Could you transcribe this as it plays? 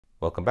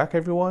Welcome back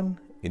everyone.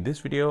 In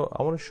this video,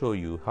 I want to show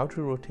you how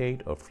to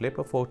rotate or flip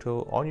a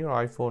photo on your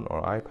iPhone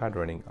or iPad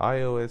running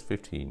iOS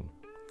 15.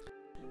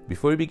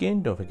 Before we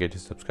begin, don't forget to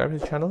subscribe to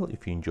the channel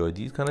if you enjoy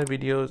these kind of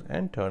videos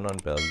and turn on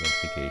bell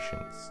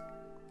notifications.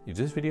 If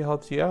this video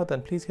helps you out,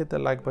 then please hit the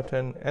like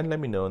button and let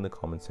me know in the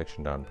comment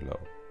section down below.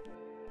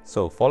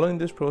 So following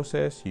this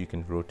process, you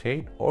can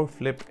rotate or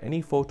flip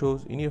any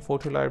photos in your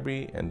photo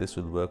library, and this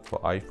will work for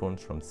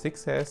iPhones from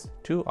 6S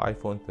to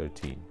iPhone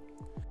 13.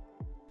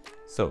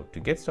 So to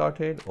get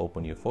started,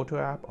 open your photo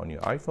app on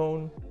your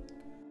iPhone.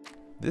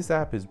 This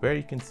app is where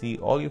you can see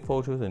all your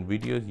photos and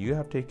videos you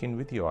have taken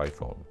with your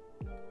iPhone.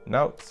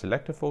 Now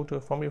select a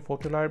photo from your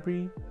photo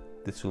library.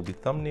 This will be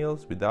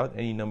thumbnails without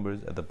any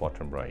numbers at the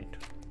bottom right.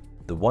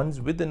 The ones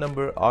with the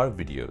number are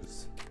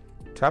videos.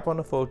 Tap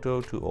on a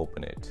photo to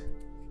open it.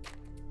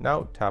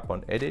 Now tap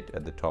on Edit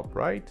at the top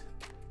right.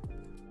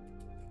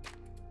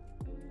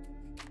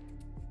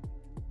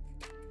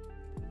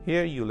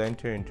 Here you'll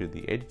enter into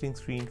the editing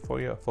screen for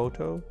your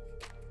photo.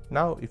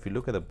 Now if you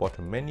look at the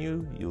bottom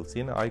menu, you'll see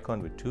an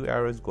icon with two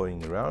arrows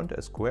going around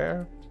a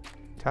square.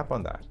 Tap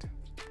on that.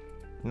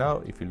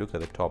 Now if you look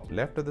at the top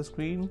left of the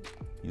screen,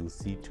 you'll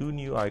see two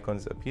new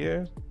icons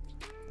appear.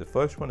 The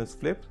first one is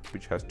Flip,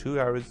 which has two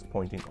arrows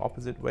pointing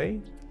opposite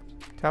way.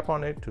 Tap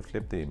on it to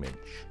flip the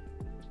image.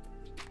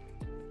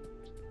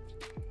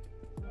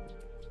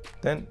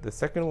 Then the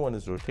second one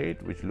is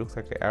Rotate, which looks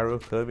like an arrow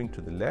curving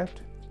to the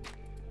left.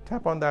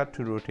 Tap on that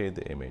to rotate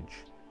the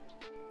image.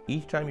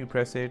 Each time you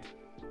press it,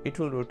 it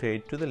will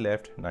rotate to the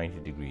left 90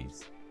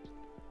 degrees.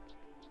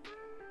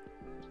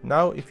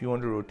 Now if you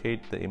want to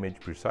rotate the image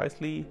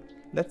precisely,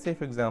 let's say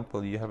for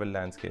example you have a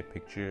landscape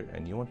picture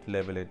and you want to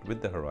level it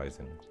with the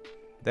horizon.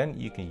 Then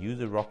you can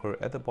use a rocker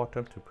at the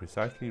bottom to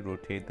precisely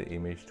rotate the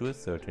image to a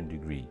certain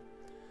degree.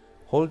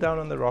 Hold down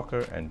on the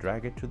rocker and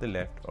drag it to the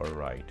left or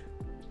right.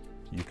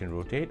 You can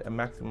rotate a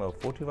maximum of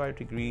 45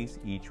 degrees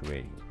each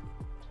way.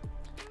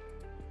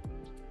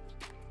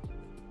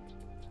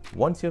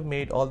 Once you've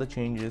made all the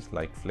changes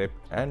like flip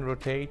and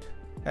rotate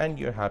and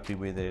you're happy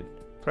with it,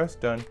 press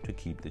done to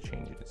keep the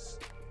changes.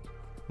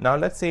 Now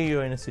let's say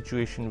you're in a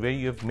situation where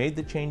you have made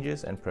the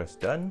changes and press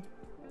done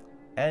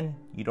and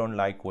you don't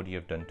like what you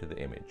have done to the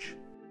image.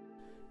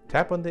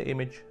 Tap on the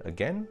image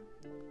again,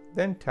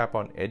 then tap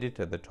on Edit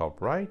at the top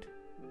right,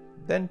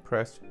 then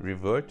press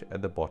Revert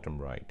at the bottom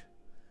right.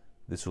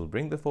 This will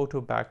bring the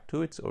photo back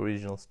to its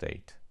original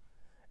state.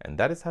 And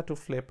that is how to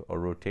flip or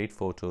rotate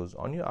photos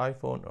on your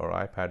iPhone or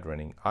iPad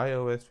running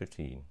iOS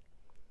 15.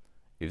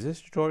 If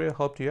this tutorial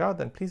helped you out,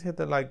 then please hit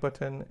the like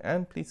button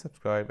and please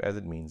subscribe as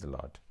it means a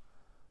lot.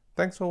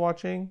 Thanks for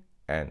watching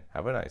and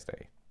have a nice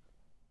day.